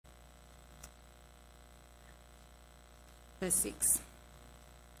Verse 6.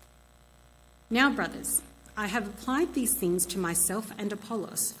 Now, brothers, I have applied these things to myself and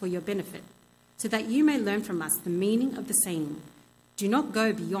Apollos for your benefit, so that you may learn from us the meaning of the saying, do not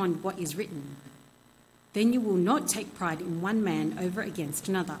go beyond what is written. Then you will not take pride in one man over against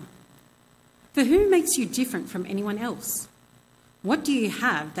another. For who makes you different from anyone else? What do you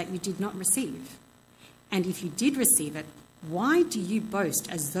have that you did not receive? And if you did receive it, why do you boast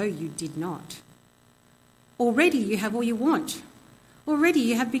as though you did not? Already you have all you want. Already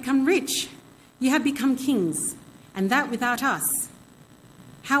you have become rich. You have become kings, and that without us.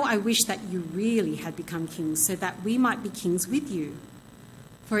 How I wish that you really had become kings, so that we might be kings with you.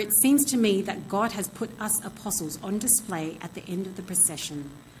 For it seems to me that God has put us apostles on display at the end of the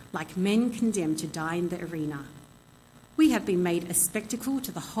procession, like men condemned to die in the arena. We have been made a spectacle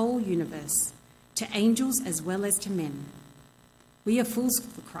to the whole universe, to angels as well as to men. We are fools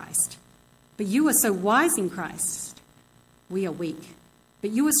for Christ, but you are so wise in Christ. We are weak, but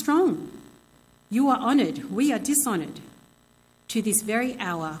you are strong. You are honoured, we are dishonoured. To this very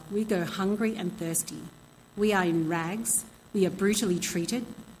hour we go hungry and thirsty. We are in rags, we are brutally treated,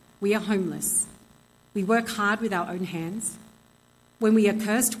 we are homeless. We work hard with our own hands. When we are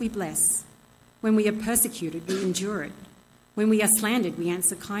cursed, we bless. When we are persecuted, we endure it. When we are slandered, we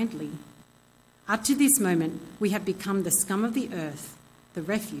answer kindly. Up to this moment, we have become the scum of the earth, the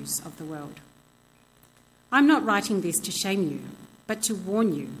refuse of the world. I'm not writing this to shame you, but to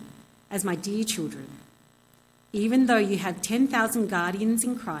warn you, as my dear children. Even though you have 10,000 guardians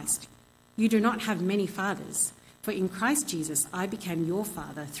in Christ, you do not have many fathers, for in Christ Jesus I became your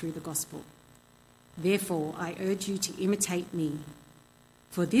father through the gospel. Therefore, I urge you to imitate me.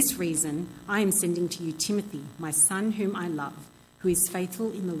 For this reason, I am sending to you Timothy, my son whom I love, who is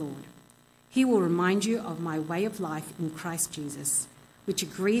faithful in the Lord. He will remind you of my way of life in Christ Jesus, which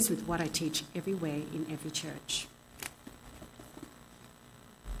agrees with what I teach everywhere in every church.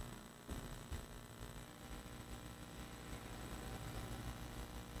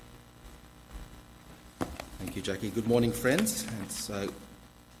 Thank you, Jackie. Good morning, friends. It's a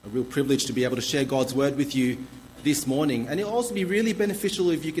real privilege to be able to share God's word with you this morning. And it'll also be really beneficial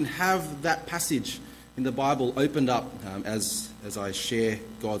if you can have that passage in the Bible opened up as I share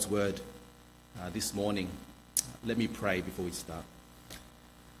God's word this morning. Let me pray before we start.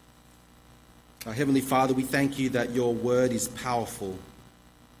 Our Heavenly Father, we thank you that your word is powerful.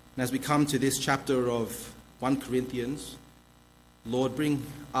 And as we come to this chapter of 1 Corinthians, Lord, bring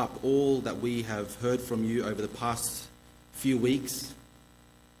up all that we have heard from you over the past few weeks.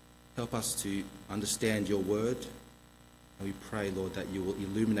 Help us to understand your word. And we pray, Lord, that you will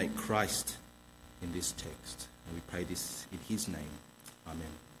illuminate Christ in this text. And we pray this in his name. Amen.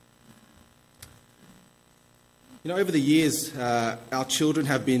 You know, over the years, our children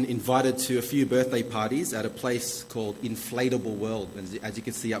have been invited to a few birthday parties at a place called Inflatable World. And as you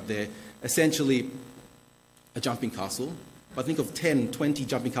can see up there, essentially a jumping castle. But think of 10, 20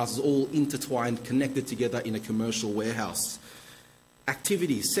 jumping castles all intertwined, connected together in a commercial warehouse.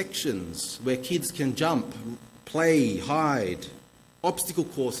 Activities, sections where kids can jump, play, hide, obstacle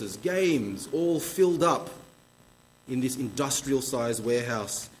courses, games, all filled up in this industrial-sized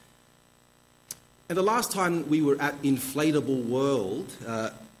warehouse. And the last time we were at Inflatable World,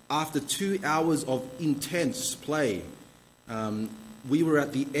 after 2 hours of intense play, we were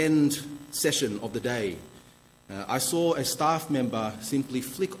at the end session of the day. I saw a staff member simply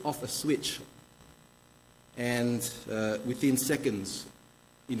flick off a switch, and within seconds,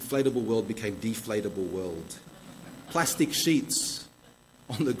 Inflatable World became Deflatable World. Plastic sheets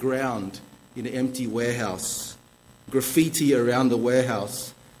on the ground in an empty warehouse, graffiti around the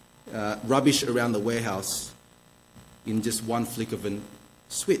warehouse, rubbish around the warehouse in just one flick of a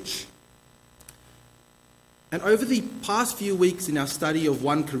switch. And over the past few weeks in our study of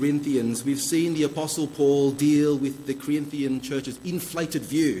 1 Corinthians, we've seen the Apostle Paul deal with the Corinthian church's inflated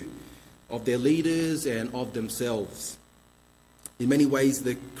view of their leaders and of themselves. In many ways,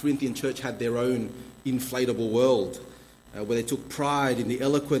 the Corinthian church had their own inflatable world, where they took pride in the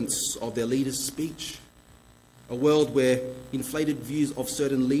eloquence of their leaders' speech. A world where inflated views of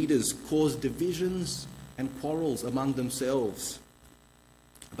certain leaders caused divisions and quarrels among themselves.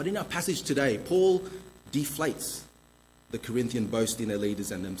 But in our passage today, Paul deflates the Corinthian boast in their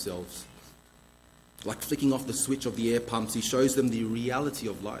leaders and themselves. Like flicking off the switch of the air pumps, he shows them the reality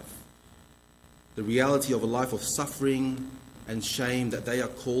of life. The reality of a life of suffering and shame that they are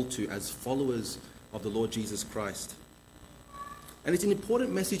called to as followers of the Lord Jesus Christ. And it's an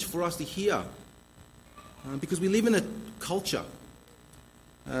important message for us to hear because we live in a culture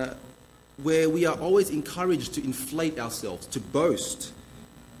where we are always encouraged to inflate ourselves, to boast.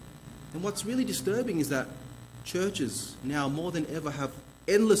 And what's really disturbing is that churches now more than ever have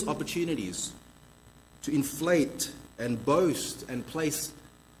endless opportunities to inflate and boast and place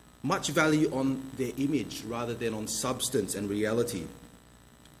much value on their image rather than on substance and reality.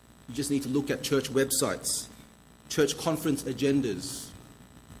 You just need to look at church websites, church conference agendas,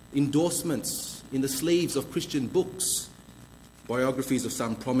 endorsements in the sleeves of Christian books, biographies of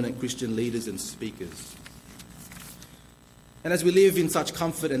some prominent Christian leaders and speakers. And as we live in such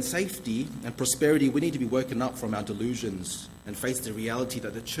comfort and safety and prosperity, we need to be woken up from our delusions and face the reality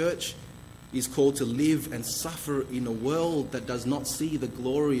that the church is called to live and suffer in a world that does not see the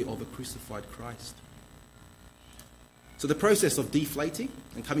glory of a crucified Christ. So the process of deflating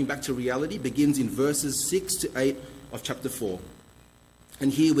and coming back to reality begins in verses 6 to 8 of chapter 4.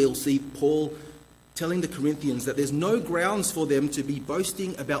 And here we'll see Paul telling the Corinthians that there's no grounds for them to be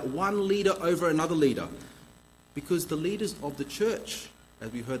boasting about one leader over another leader, because the leaders of the church, as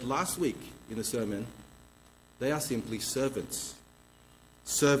we heard last week in the sermon, they are simply servants.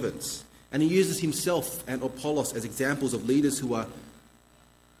 Servants. And he uses himself and Apollos as examples of leaders who are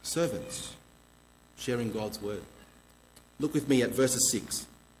servants, sharing God's word. Look with me at verses 6.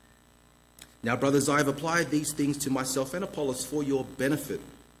 Now, brothers, I have applied these things to myself and Apollos for your benefit,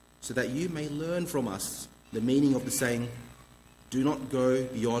 so that you may learn from us the meaning of the saying, do not go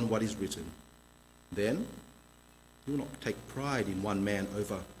beyond what is written. Then you will not take pride in one man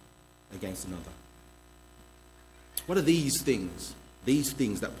over against another. What are these things? These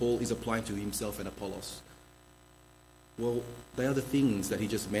things that Paul is applying to himself and Apollos? Well, they are the things that he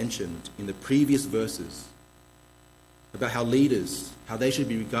just mentioned in the previous verses about how leaders, how they should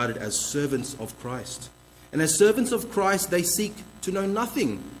be regarded as servants of Christ. And as servants of Christ, they seek to know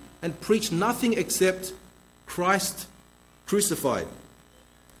nothing and preach nothing except Christ crucified.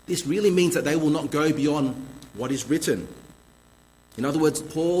 This really means that they will not go beyond what is written. In other words,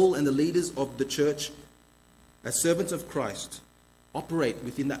 Paul and the leaders of the church, as servants of Christ, operate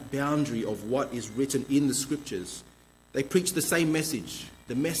within that boundary of what is written in the scriptures. They preach the same message,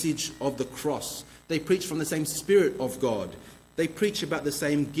 the message of the cross. They preach from the same Spirit of God. They preach about the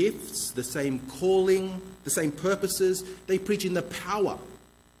same gifts, the same calling, the same purposes. They preach in the power,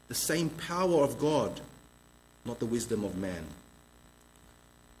 the same power of God, not the wisdom of man.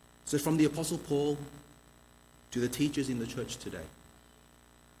 So from the Apostle Paul to the teachers in the church today,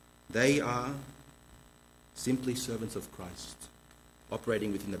 they are simply servants of Christ,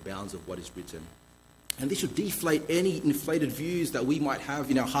 operating within the bounds of what is written. And this should deflate any inflated views that we might have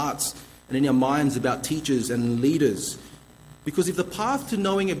in our hearts and in our minds about teachers and leaders. Because if the path to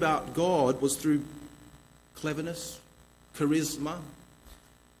knowing about God was through cleverness, charisma,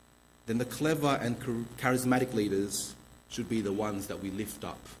 then the clever and charismatic leaders should be the ones that we lift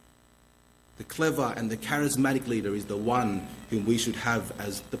up. The clever and the charismatic leader is the one whom we should have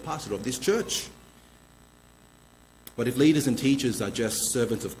as the pastor of this church. But if leaders and teachers are just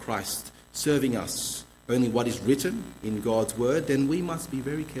servants of Christ, serving us only what is written in God's word, then we must be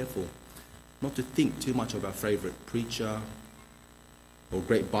very careful not to think too much of our favourite preacher or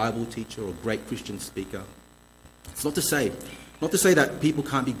great Bible teacher or great Christian speaker. It's not to say that people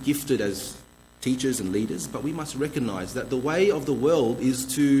can't be gifted as teachers and leaders, but we must recognise that the way of the world is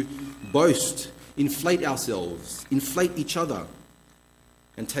to boast, inflate ourselves, inflate each other,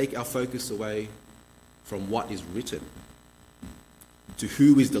 and take our focus away from what is written to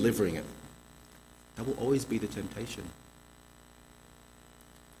who is delivering it. That will always be the temptation.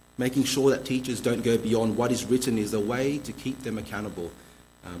 Making sure that teachers don't go beyond what is written is a way to keep them accountable.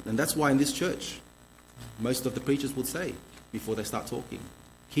 And that's why in this church, most of the preachers will say before they start talking,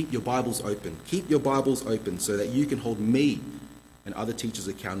 keep your Bibles open. Keep your Bibles open so that you can hold me and other teachers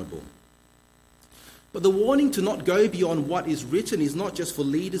accountable. But the warning to not go beyond what is written is not just for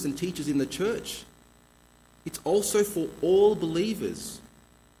leaders and teachers in the church. It's also for all believers.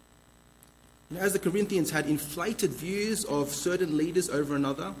 As the Corinthians had inflated views of certain leaders over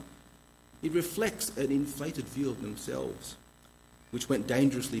another, it reflects an inflated view of themselves, which went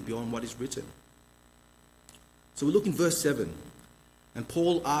dangerously beyond what is written. So we look in verse 7, and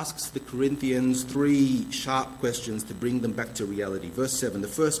Paul asks the Corinthians 3 sharp questions to bring them back to reality. Verse 7, the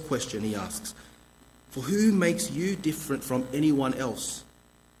first question he asks, for who makes you different from anyone else?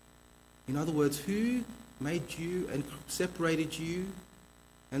 In other words, who made you and separated you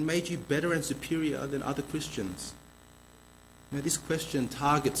and made you better and superior than other Christians? Now, this question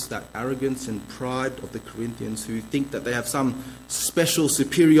targets that arrogance and pride of the Corinthians who think that they have some special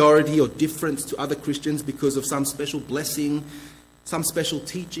superiority or difference to other Christians because of some special blessing, some special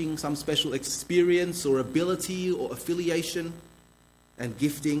teaching, some special experience or ability or affiliation and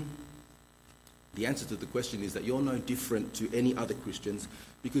gifting. The answer to the question is that you're no different to any other Christians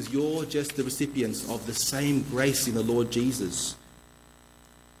because you're just the recipients of the same grace in the Lord Jesus.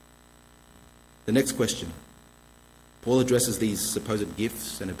 The next question. Paul addresses these supposed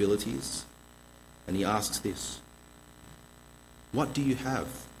gifts and abilities, and he asks this: what do you have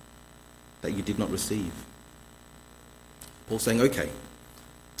that you did not receive? Paul's saying, okay,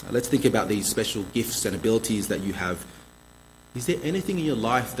 let's think about these special gifts and abilities that you have. Is there anything in your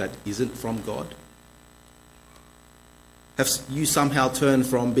life that isn't from God? Have you somehow turned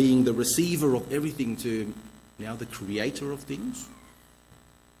from being the receiver of everything to now the creator of things?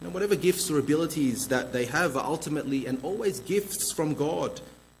 You know, whatever gifts or abilities that they have are ultimately and always gifts from God.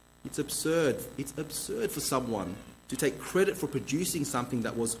 It's absurd. It's absurd for someone to take credit for producing something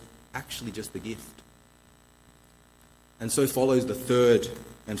that was actually just a gift. And so follows the third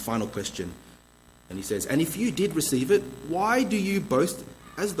and final question. And he says, and if you did receive it, why do you boast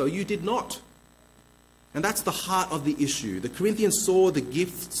as though you did not? And that's the heart of the issue. The Corinthians saw the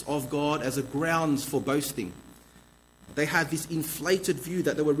gifts of God as a grounds for boasting. They had this inflated view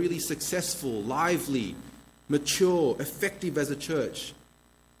that they were really successful, lively, mature, effective as a church.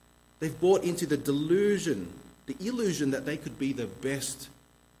 They've bought into the delusion, the illusion that they could be the best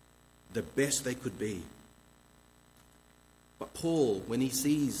they could be. But Paul, when he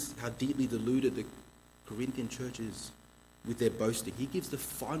sees how deeply deluded the Corinthian church is with their boasting, he gives the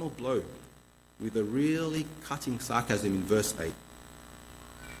final blow with a really cutting sarcasm in verse 8.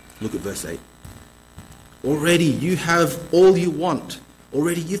 Look at verse 8. Already you have all you want.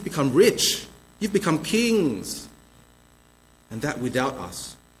 Already you've become rich. You've become kings. And that without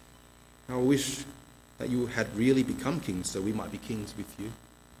us. I wish that you had really become kings so we might be kings with you.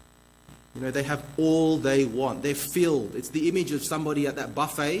 You know, they have all they want. They're filled. It's the image of somebody at that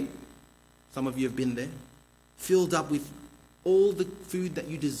buffet. Some of you have been there. Filled up with all the food that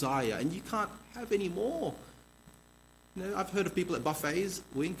you desire. And you can't have any more. You know, I've heard of people at buffets,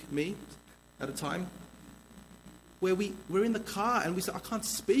 wink, me, at a time, where we're in the car and we say, I can't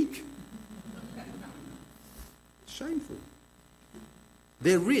speak. Shameful.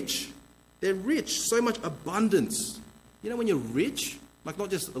 They're rich. They're rich. So much abundance. You know, when you're rich, like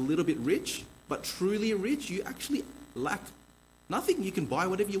not just a little bit rich, but truly rich, you actually lack nothing. You can buy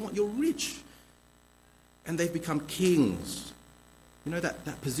whatever you want. You're rich. And they've become kings. You know,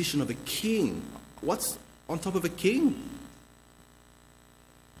 that position of a king. What's on top of a king?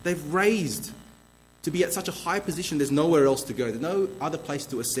 They've raised to be at such a high position, there's nowhere else to go. There's no other place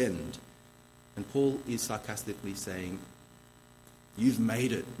to ascend. And Paul is sarcastically saying, you've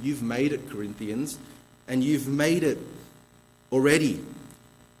made it. You've made it, Corinthians. And you've made it already.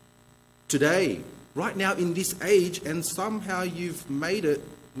 Today, right now in this age, and somehow you've made it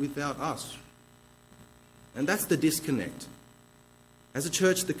without us. And that's the disconnect. As a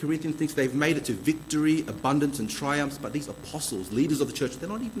church, the Corinthians thinks they've made it to victory, abundance and triumphs, but these apostles, leaders of the church, they're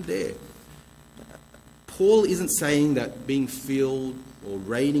not even there. Paul isn't saying that being filled or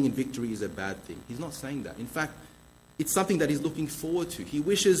reigning in victory is a bad thing. He's not saying that. In fact, it's something that he's looking forward to. He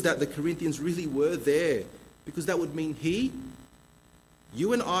wishes that the Corinthians really were there, because that would mean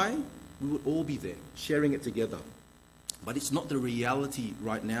you and I, we would all be there, sharing it together. But it's not the reality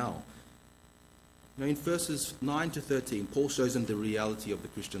right now. You know, in verses 9 to 13, Paul shows them the reality of the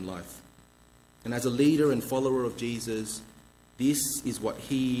Christian life. And as a leader and follower of Jesus, this is what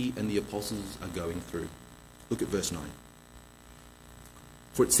he and the apostles are going through. Look at verse 9.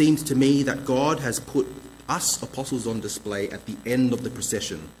 For it seems to me that God has put us apostles on display at the end of the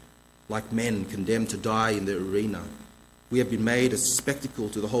procession, like men condemned to die in the arena. We have been made a spectacle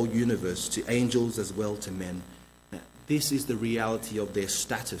to the whole universe, to angels as well to men. Now, this is the reality of their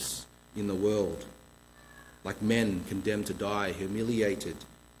status in the world. Like men condemned to die, humiliated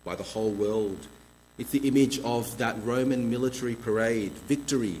by the whole world. It's the image of that Roman military parade,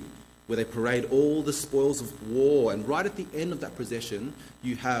 victory, where they parade all the spoils of war. And right at the end of that procession,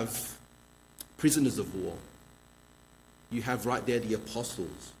 you have prisoners of war. You have right there the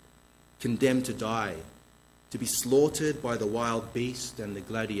apostles, condemned to die, to be slaughtered by the wild beast and the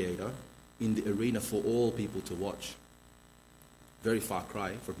gladiator in the arena for all people to watch. Very far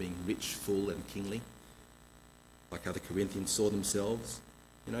cry from being rich, full and kingly, like how the Corinthians saw themselves.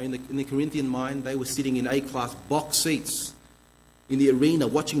 You know, in the Corinthian mind, they were sitting in A-class box seats in the arena,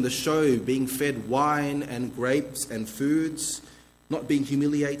 watching the show, being fed wine and grapes and foods, not being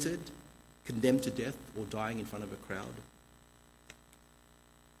humiliated, condemned to death or dying in front of a crowd.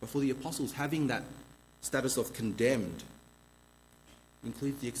 But for the apostles, having that status of condemned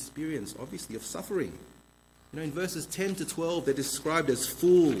includes the experience, obviously, of suffering. You know, in verses 10 to 12, they're described as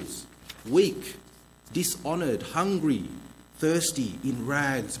fools, weak, dishonoured, hungry, thirsty, in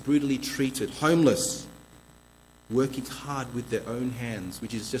rags, brutally treated, homeless. working hard with their own hands,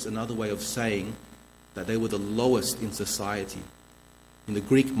 which is just another way of saying that they were the lowest in society. In the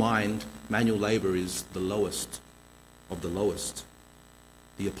Greek mind, manual labor is the lowest of the lowest.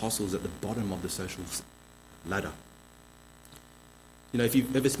 The apostles at the bottom of the social ladder. You know, if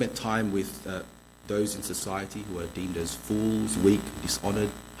you've ever spent time with those in society who are deemed as fools, weak, dishonoured,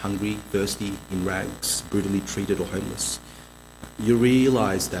 hungry, thirsty, in rags, brutally treated or homeless, you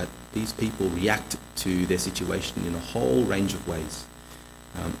realise that these people react to their situation in a whole range of ways.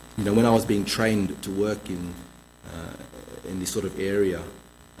 You know, when I was being trained to work in this sort of area,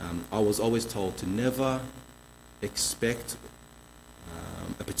 I was always told to never expect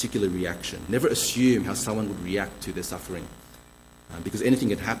a particular reaction. Never assume how someone would react to their suffering. Because anything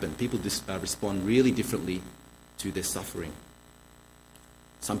can happen. People respond really differently to their suffering.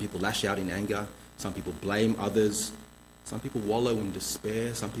 Some people lash out in anger. Some people blame others. Some people wallow in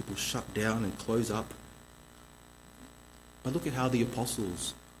despair. Some people shut down and close up. But look at how the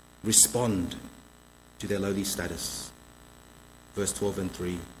apostles respond to their lowly status. Verse 12 and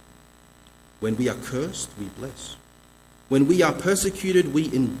 3. When we are cursed, we bless. When we are persecuted,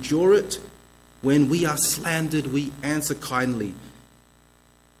 we endure it. When we are slandered, we answer kindly.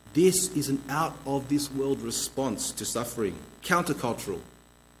 This is an out-of-this-world response to suffering, countercultural.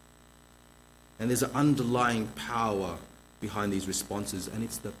 And there's an underlying power behind these responses, and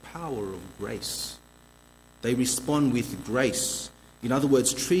it's the power of grace. They respond with grace. In other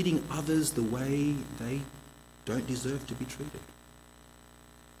words, treating others the way they don't deserve to be treated.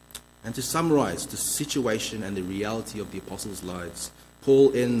 And to summarize the situation and the reality of the apostles' lives,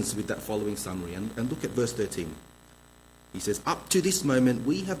 Paul ends with that following summary. And look at verse 13. He says, up to this moment,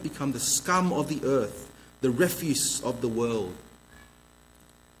 we have become the scum of the earth, the refuse of the world.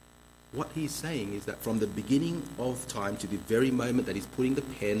 What he's saying is that from the beginning of time to the very moment that he's putting the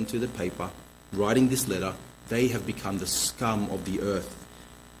pen to the paper, writing this letter, they have become the scum of the earth.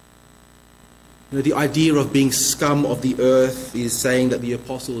 You know, the idea of being scum of the earth is saying that the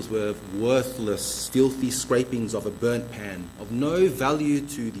apostles were worthless, filthy scrapings of a burnt pan, of no value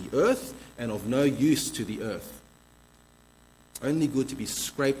to the earth and of no use to the earth. Only good to be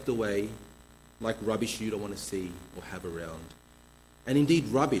scraped away like rubbish you don't want to see or have around. And indeed,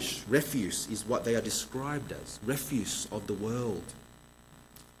 rubbish, refuse, is what they are described as, refuse of the world.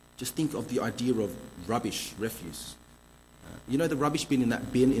 Just think of the idea of rubbish, refuse. You know, the rubbish bin in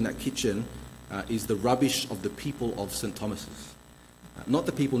that kitchen is the rubbish of the people of St. Thomas's, not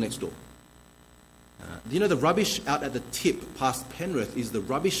the people next door. You know, the rubbish out at the tip past Penrith is the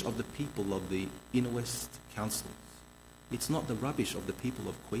rubbish of the people of the Inner West Council. It's not the rubbish of the people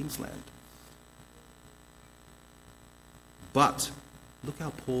of Queensland. But look how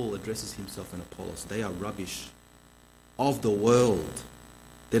Paul addresses himself and Apollos. They are rubbish of the world.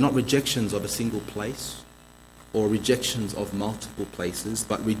 They're not rejections of a single place or rejections of multiple places,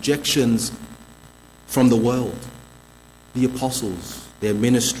 but rejections from the world. The apostles, their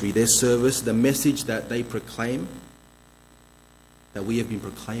ministry, their service, the message that they proclaim, that we have been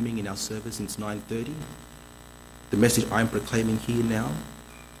proclaiming in our service since 9:30, the message I'm proclaiming here now,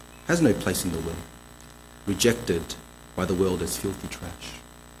 has no place in the world, rejected by the world as filthy trash.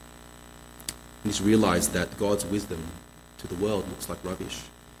 And it's realized that God's wisdom to the world looks like rubbish.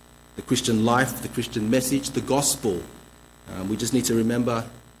 The Christian life, the Christian message, the gospel. We just need to remember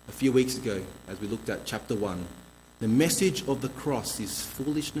a few weeks ago, as we looked at chapter 1, the message of the cross is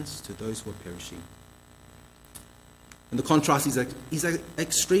foolishness to those who are perishing. And the contrast is as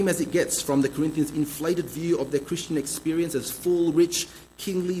extreme as it gets from the Corinthians' inflated view of their Christian experience as full, rich,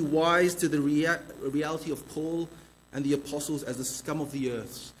 kingly, wise, to the reality of Paul and the apostles as the scum of the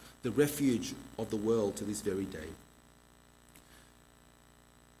earth, the refuge of the world to this very day.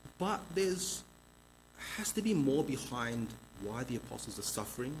 But has to be more behind why the apostles are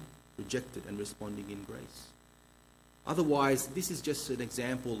suffering, rejected, and responding in grace. Otherwise, this is just an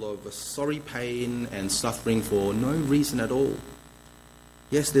example of a sorry pain and suffering for no reason at all.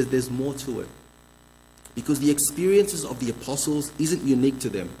 Yes, there's more to it. Because the experiences of the apostles isn't unique to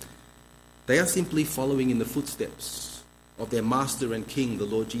them. They are simply following in the footsteps of their master and king, the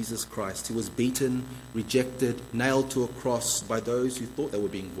Lord Jesus Christ, who was beaten, rejected, nailed to a cross by those who thought they were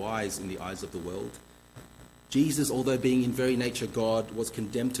being wise in the eyes of the world. Jesus, although being in very nature God, was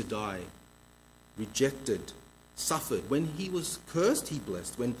condemned to die, rejected, suffered. When he was cursed, he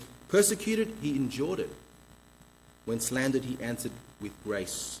blessed. When persecuted, he endured it. When slandered, he answered with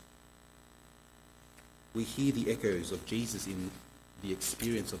grace. We hear the echoes of Jesus in the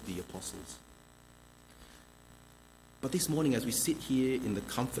experience of the apostles. But this morning, as we sit here in the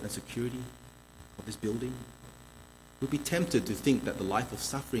comfort and security of this building, we'll be tempted to think that the life of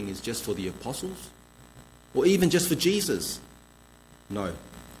suffering is just for the apostles or even just for Jesus. No.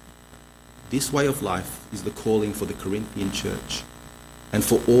 This way of life is the calling for the Corinthian church and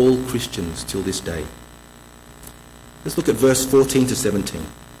for all Christians till this day. Let's look at verse 14 to 17.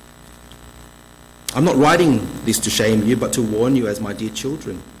 I'm not writing this to shame you, but to warn you as my dear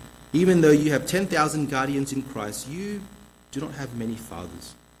children. Even though you have 10,000 guardians in Christ, you do not have many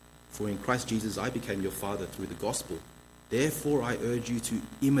fathers. For in Christ Jesus I became your father through the gospel. Therefore I urge you to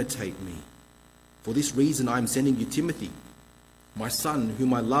imitate me. For this reason I am sending you Timothy, my son,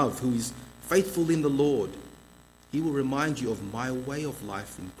 whom I love, who is faithful in the Lord. He will remind you of my way of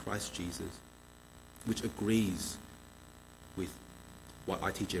life in Christ Jesus, which agrees with what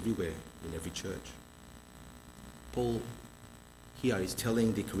I teach everywhere in every church. Paul here is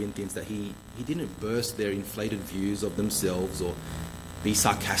telling the Corinthians that he didn't burst their inflated views of themselves or be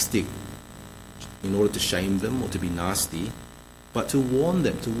sarcastic in order to shame them or to be nasty, but to warn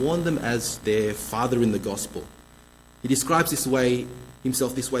them as their father in the gospel. He describes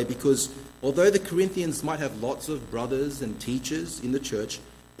himself this way because although the Corinthians might have lots of brothers and teachers in the church,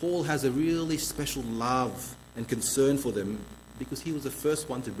 Paul has a really special love and concern for them because he was the first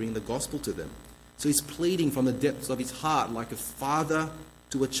one to bring the gospel to them. So he's pleading from the depths of his heart like a father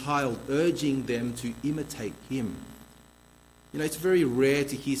to a child, urging them to imitate him. You know, it's very rare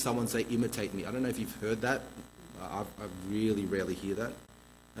to hear someone say, imitate me. I don't know if you've heard that. I really rarely hear that.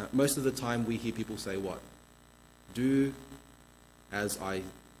 Most of the time we hear people say what? Do as I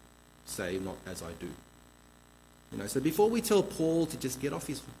say, not as I do. You know, so before we tell Paul to just get off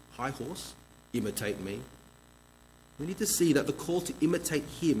his high horse, imitate me, we need to see that the call to imitate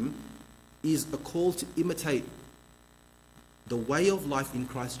him is a call to imitate the way of life in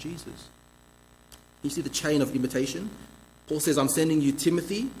Christ Jesus. You see the chain of imitation? Paul says, I'm sending you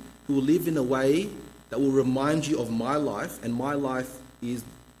Timothy, who will live in a way that will remind you of my life, and my life is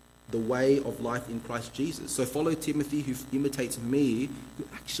the way of life in Christ Jesus. So follow Timothy, who imitates me, who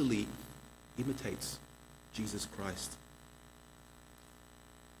actually imitates Jesus Christ.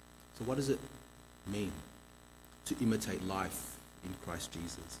 So what does it mean to imitate life in Christ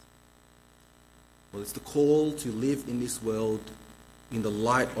Jesus? Well, it's the call to live in this world in the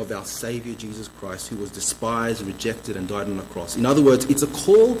light of our Saviour Jesus Christ, who was despised, rejected, and died on the cross. In other words, it's a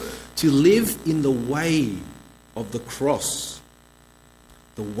call to live in the way of the cross.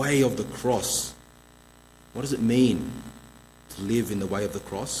 The way of the cross. What does it mean to live in the way of the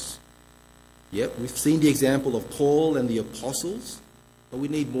cross? Yep, we've seen the example of Paul and the apostles, but we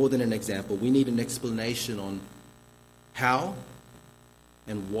need more than an example. We need an explanation on how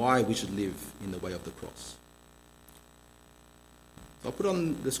and why we should live in the way of the cross. So I'll put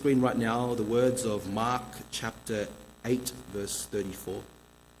on the screen right now the words of Mark chapter 8, verse 34.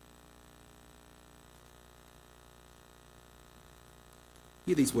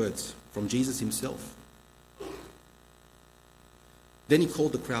 Hear these words from Jesus himself. Then he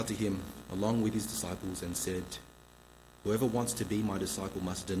called the crowd to him along with his disciples and said, whoever wants to be my disciple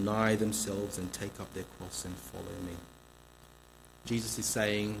must deny themselves and take up their cross and follow me. Jesus is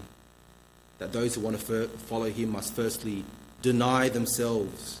saying that those who want to follow him must firstly deny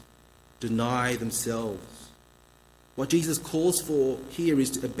themselves. Deny themselves. What Jesus calls for here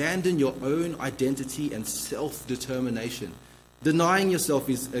is to abandon your own identity and self-determination. Denying yourself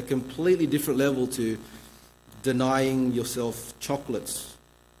is a completely different level to denying yourself chocolates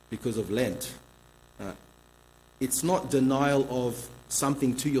because of Lent. It's not denial of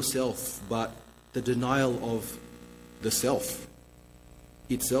something to yourself, but the denial of the self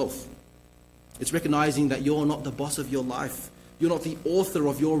itself. It's recognizing that you're not the boss of your life. You're not the author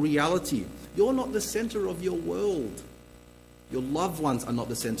of your reality. You're not the center of your world. Your loved ones are not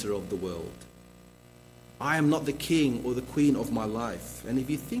the center of the world. I am not the king or the queen of my life. And if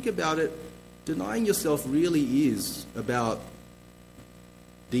you think about it, denying yourself really is about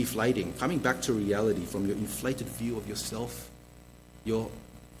deflating, coming back to reality from your inflated view of yourself,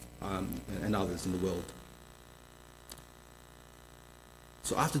 and others in the world.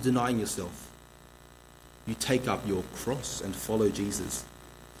 So after denying yourself, you take up your cross and follow Jesus.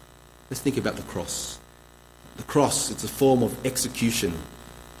 Let's think about the cross. The cross, it's a form of execution.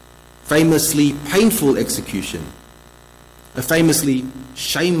 Famously painful execution. A famously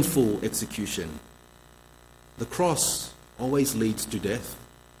shameful execution. The cross always leads to death.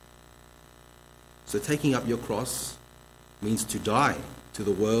 So taking up your cross means to die to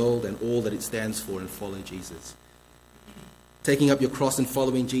the world and all that it stands for and follow Jesus. Taking up your cross and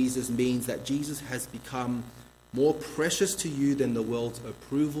following Jesus means that Jesus has become more precious to you than the world's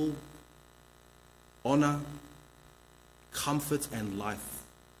approval, honor, comfort, and life.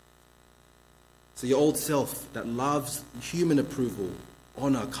 So your old self that loves human approval,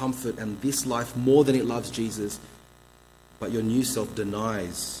 honor, comfort, and this life more than it loves Jesus, but your new self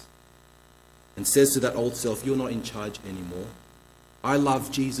denies and says to that old self, you're not in charge anymore. I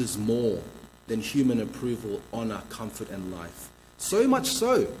love Jesus more than human approval, honor, comfort, and life. So much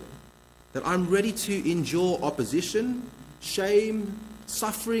so that I'm ready to endure opposition, shame,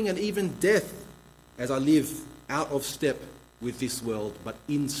 suffering, and even death as I live out of step with this world, but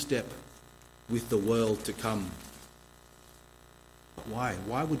in step with the world to come. But why?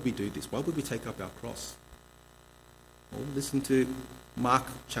 Why would we do this? Why would we take up our cross? Well, listen to Mark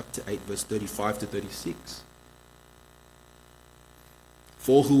chapter 8, verse 35 to 36.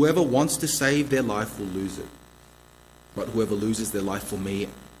 For whoever wants to save their life will lose it, but whoever loses their life for me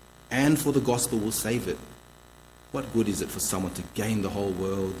and for the gospel will save it. What good is it for someone to gain the whole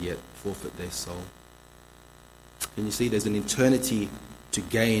world yet forfeit their soul? And you see, there's an eternity to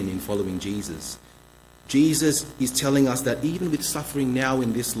gain in following Jesus. Jesus is telling us that even with suffering now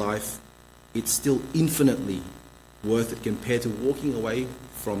in this life, it's still infinitely worth it compared to walking away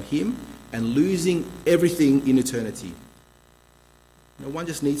from him and losing everything in eternity. You know, one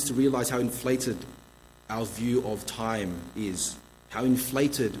just needs to realize how inflated our view of time is, how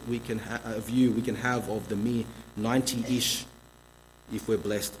inflated a view we can have of the mere 90-ish, if we're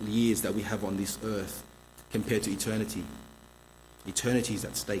blessed, years that we have on this earth compared to eternity. Eternity is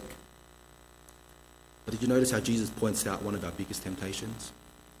at stake. But did you notice how Jesus points out one of our biggest temptations?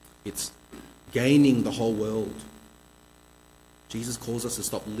 It's gaining the whole world. Jesus calls us to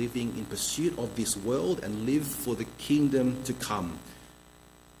stop living in pursuit of this world and live for the kingdom to come.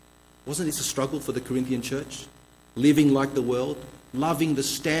 Wasn't this a struggle for the Corinthian church? Living like the world, loving the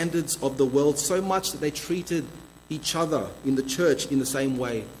standards of the world so much that they treated each other in the church in the same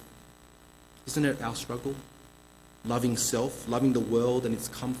way. Isn't it our struggle? Loving self, loving the world and its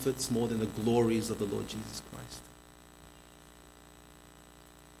comforts more than the glories of the Lord Jesus Christ.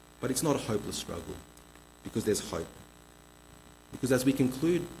 But it's not a hopeless struggle, because there's hope. Because as we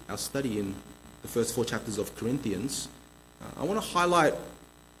conclude our study in the first 4 chapters of Corinthians, I want to highlight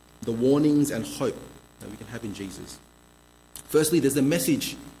the warnings and hope that we can have in Jesus. Firstly, there's a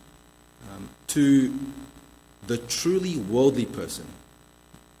message to the truly worldly person,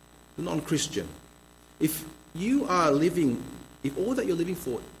 the non-Christian. If all that you're living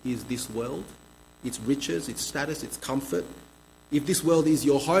for is this world, its riches, its status, its comfort, if this world is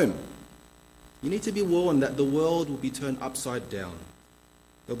your home, you need to be warned that the world will be turned upside down.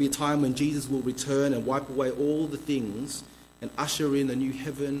 There'll be a time when Jesus will return and wipe away all the things and usher in a new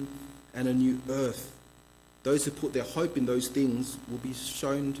heaven and a new earth. Those who put their hope in those things will be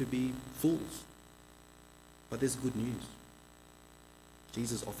shown to be fools. But there's good news.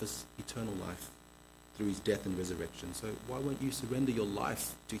 Jesus offers eternal life through his death and resurrection. So why won't you surrender your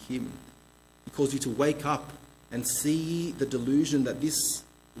life to him? He calls you to wake up and see the delusion that this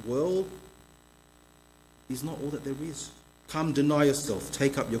world is not all that there is. Come, deny yourself,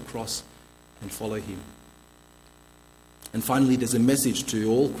 take up your cross and follow him. And finally, there's a message to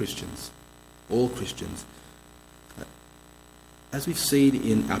all Christians. All Christians. As we've seen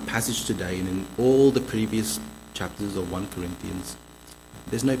in our passage today and in all the previous chapters of 1 Corinthians,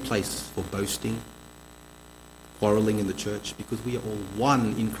 there's no place for boasting, quarreling in the church, because we are all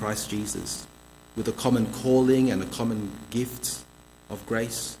one in Christ Jesus, with a common calling and a common gift of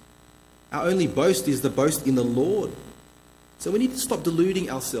grace. Our only boast is the boast in the Lord. So we need to stop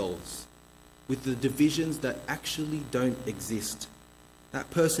deluding ourselves with the divisions that actually don't exist. That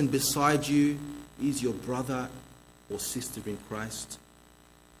person beside you is your brother or sister in Christ.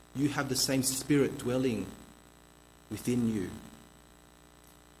 You have the same Spirit dwelling within you.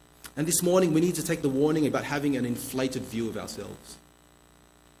 And this morning we need to take the warning about having an inflated view of ourselves.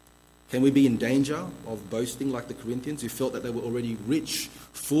 Can we be in danger of boasting like the Corinthians, who felt that they were already rich,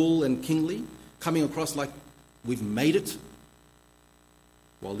 full and kingly, coming across like we've made it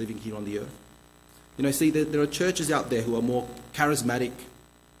while living here on the earth? You know, see, there are churches out there who are more charismatic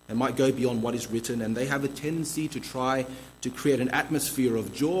and might go beyond what is written, and they have a tendency to try to create an atmosphere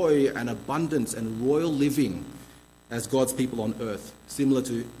of joy and abundance and royal living as God's people on earth, similar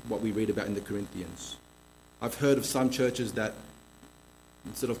to what we read about in the Corinthians. I've heard of some churches that,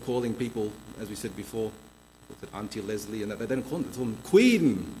 instead of calling people, as we said before, Auntie Leslie, and that they don't call them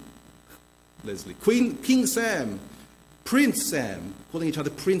Queen Leslie, King Sam, Prince Sam, calling each other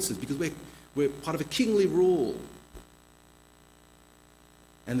princes because we're part of a kingly rule.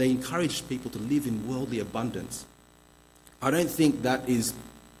 And they encourage people to live in worldly abundance. I don't think that is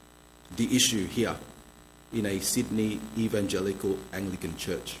the issue here in a Sydney evangelical Anglican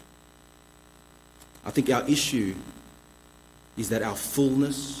church. I think our issue is that our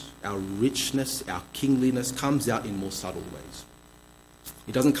fullness, our richness, our kingliness comes out in more subtle ways.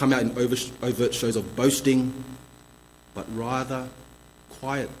 It doesn't come out in overt shows of boasting, but rather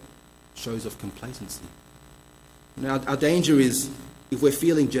quiet shows of complacency. Now, our danger is if we're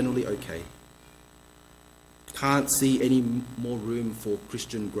feeling generally okay, can't see any more room for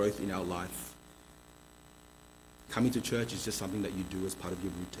Christian growth in our life, coming to church is just something that you do as part of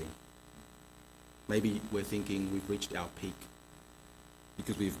your routine. Maybe we're thinking we've reached our peak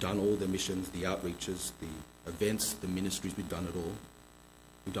because we've done all the missions, the outreaches, the events, the ministries, we've done it all.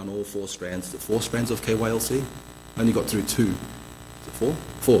 We've done all 4 strands. The 4 strands of KYLC? Only got through 2. Is it 4?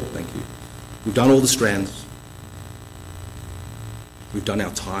 4, thank you. We've done all the strands. We've done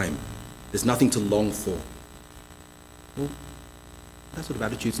our time. There's nothing to long for. Well, that sort of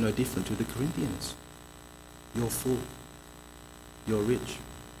attitude's no different to the Corinthians. You're full. You're rich.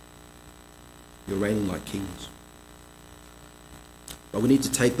 You're reigning like kings. But we need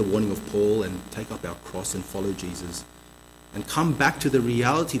to take the warning of Paul and take up our cross and follow Jesus and come back to the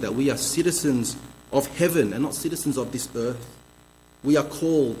reality that we are citizens of heaven and not citizens of this earth. We are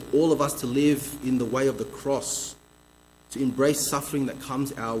called, all of us, to live in the way of the cross, to embrace suffering that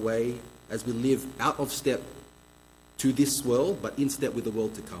comes our way as we live out of step to this world, but in step with the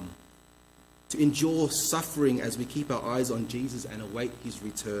world to come. To endure suffering as we keep our eyes on Jesus and await his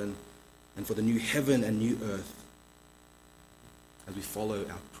return, and for the new heaven and new earth as we follow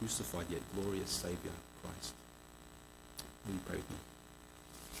our crucified yet glorious Saviour, Christ. Will you pray with me?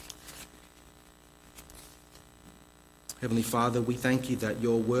 Heavenly Father, we thank you that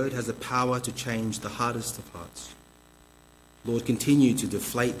your word has the power to change the hardest of hearts. Lord, continue to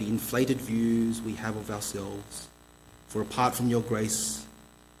deflate the inflated views we have of ourselves. For apart from your grace,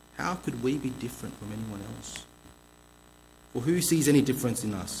 how could we be different from anyone else? For who sees any difference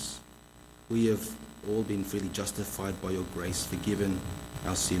in us? We have all been freely justified by your grace, forgiven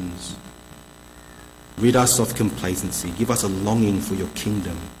our sins. Rid us of complacency. Give us a longing for your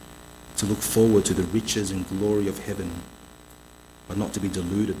kingdom, to look forward to the riches and glory of heaven, but not to be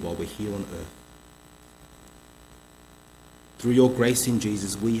deluded while we're here on earth. Through your grace in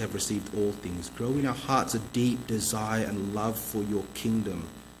Jesus, we have received all things. Grow in our hearts a deep desire and love for your kingdom.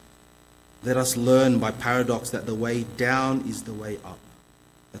 Let us learn by paradox that the way down is the way up,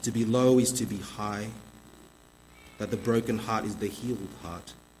 that to be low is to be high, that the broken heart is the healed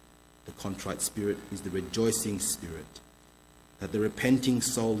heart, the contrite spirit is the rejoicing spirit, that the repenting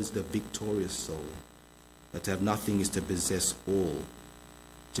soul is the victorious soul, that to have nothing is to possess all,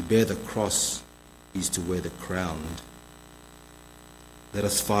 to bear the cross is to wear the crown. Let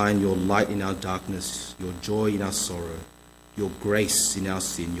us find your light in our darkness, your joy in our sorrow, your grace in our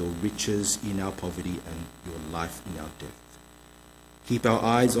sin, your riches in our poverty, and your life in our death. Keep our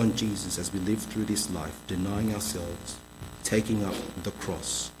eyes on Jesus as we live through this life, denying ourselves, taking up the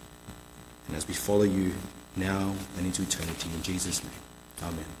cross, and as we follow you now and into eternity. In Jesus' name,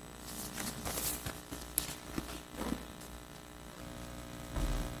 amen.